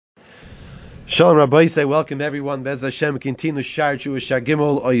Shalom Rabbi say welcome everyone. Bez Hashem continue Shar Jewish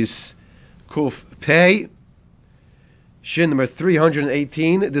Gimel Oyis Kuf Pei Shin number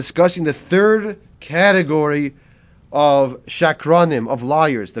 318, discussing the third category of shakranim, of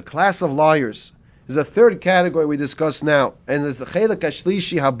liars, the class of liars. There's a third category we discuss now, and it's the Chelek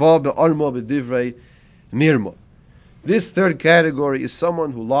Hashlishi Haba Be'alma B'divrei Mirma. This third category is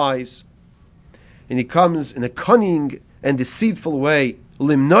someone who lies, and he comes in a cunning and deceitful way.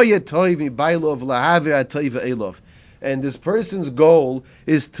 And this person's goal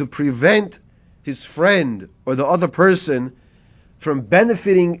is to prevent his friend or the other person from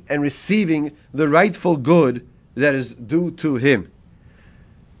benefiting and receiving the rightful good that is due to him.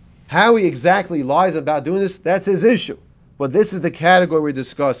 How he exactly lies about doing this, that's his issue. But this is the category we're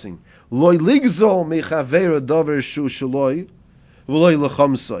discussing. So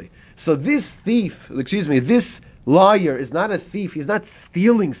this thief, this liar is not a thief. He's not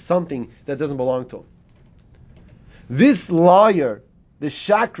stealing something that doesn't belong to him. This liar, this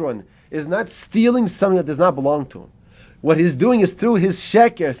shakran, is not stealing something that does not belong to him. What he's doing is through his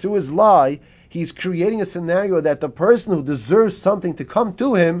sheker, through his lie, he's creating a scenario that the person who deserves something to come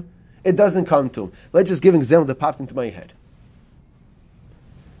to him, it doesn't come to him. Let's just give an example that popped into my head.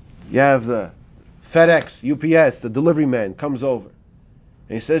 You have the FedEx, UPS, the delivery man comes over,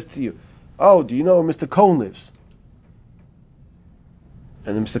 and he says to you, "Oh, do you know where Mr. Cohn lives?"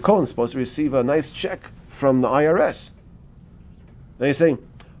 And then Mr. Cohen is supposed to receive a nice check from the IRS. Then you say,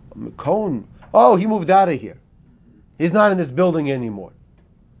 "Cohen, oh, he moved out of here. He's not in this building anymore."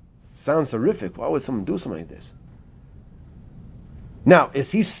 Sounds horrific. Why would someone do something like this? Now,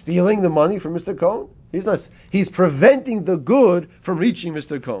 is he stealing the money from Mr. Cohen? He's not. He's preventing the good from reaching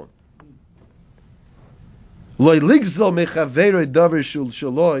Mr. Cohen. But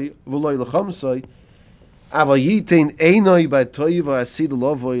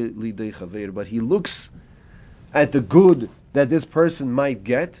he looks at the good that this person might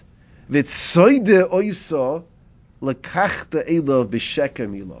get, and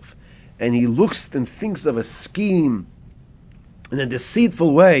he looks and thinks of a scheme in a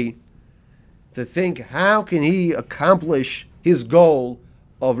deceitful way to think, how can he accomplish his goal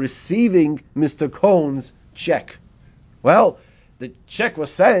of receiving Mr. Cohen's check? Well, the check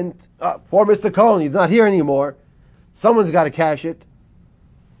was sent. Poor Mr. Cohen, he's not here anymore. Someone's got to cash it.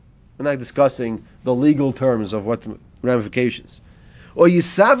 We're not discussing the legal terms of what ramifications. Or he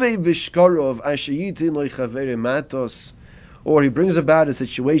brings about a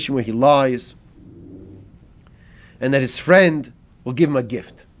situation where he lies, and that his friend will give him a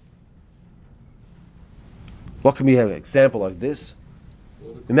gift. What can be an example of this?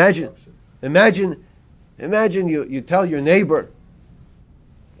 Imagine you tell your neighbor,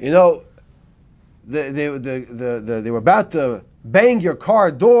 they were about to bang your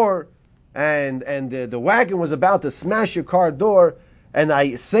car door, and the wagon was about to smash your car door, and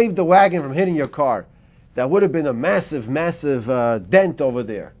I saved the wagon from hitting your car. That would have been a massive dent over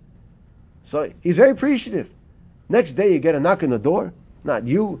there. So he's very appreciative. Next day you get a knock on the door. Not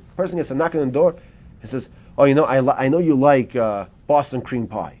you. Person gets a knock on the door. He says, "Oh, I know you like Boston cream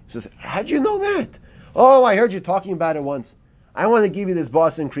pie." He says, "How'd you know that?" "Oh, I heard you talking about it once. I want to give you this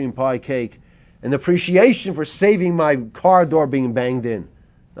Boston cream pie cake in appreciation for saving my car door being banged in."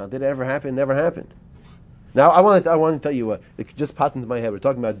 Now, did it ever happen? Never happened. Now, I want to tell you, it just popped into my head. We're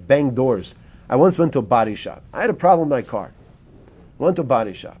talking about banged doors. I once went to a body shop. I had a problem with my car. Went to a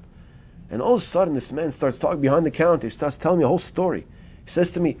body shop. And all of a sudden, this man starts talking behind the counter. He starts telling me a whole story. He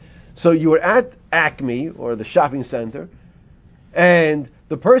says to me, "So you were at Acme, or the shopping center, and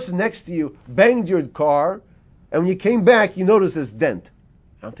the person next to you banged your car, and when you came back, you noticed this dent."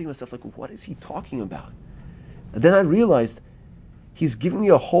 I'm thinking to myself, like, what is he talking about? And then I realized he's giving me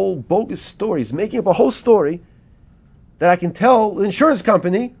a whole bogus story. He's making up a whole story that I can tell the insurance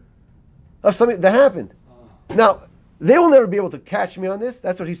company of something that happened. Now, they will never be able to catch me on this.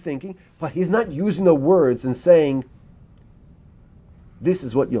 That's what he's thinking. But he's not using the words and saying, "This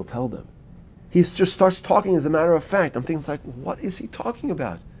is what you'll tell them." He just starts talking as a matter of fact. I'm thinking, like, what is he talking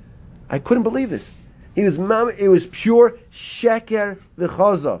about? I couldn't believe this. It was pure sheker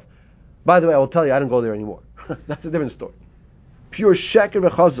v'chazov. By the way, I will tell you, I don't go there anymore. That's a different story. Pure sheker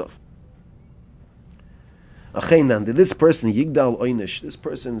v'chazov. This person, Yigdal Oynish, this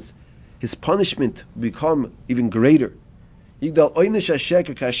person's, his punishment become even greater. Yigdal Oynish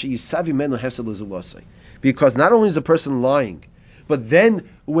HaSheker Kashi Yisavi Menu Hefsel Lezulosai. Because not only is the person lying, but then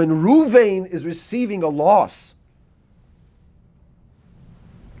when Ruvain is receiving a loss,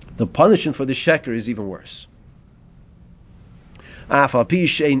 the punishment for the sheker is even worse. Even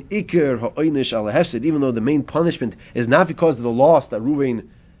though the main punishment is not because of the loss that Ruvain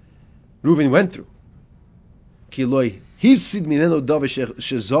Reuven went through.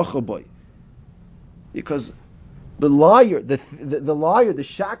 Because the liar, the liar, the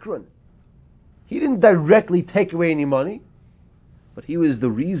shakran, he didn't directly take away any money, but he was the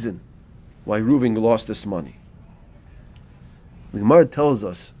reason why Reuven lost this money. The Gemara tells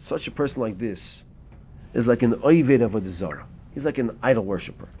us such a person like this is like an oived avodah zarah. He's like an idol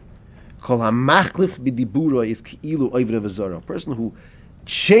worshiper. Kol hamachlif b'diburo is ki'ilu oived avodah zarah. A person who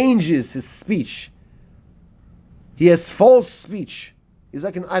changes his speech. He has false speech. He's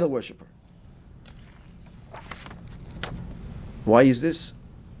like an idol worshiper. Why is this?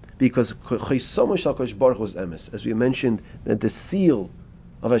 Because as we mentioned, that the seal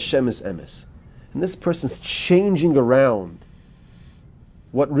of Hashem is emes. And this person's changing around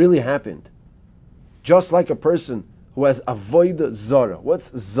what really happened. Just like a person who has avodah zara.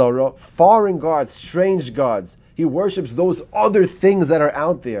 What's zara? Foreign gods, strange gods. He worships those other things that are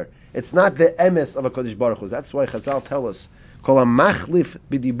out there. It's not the emes of a Kodesh Baruch Hu. That's why Chazal tell us, Kol hamachlif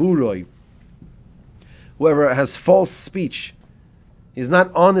b'diburoi. Whoever has false speech, he's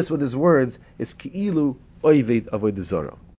not honest with his words, is ki'ilu oived avodah zara.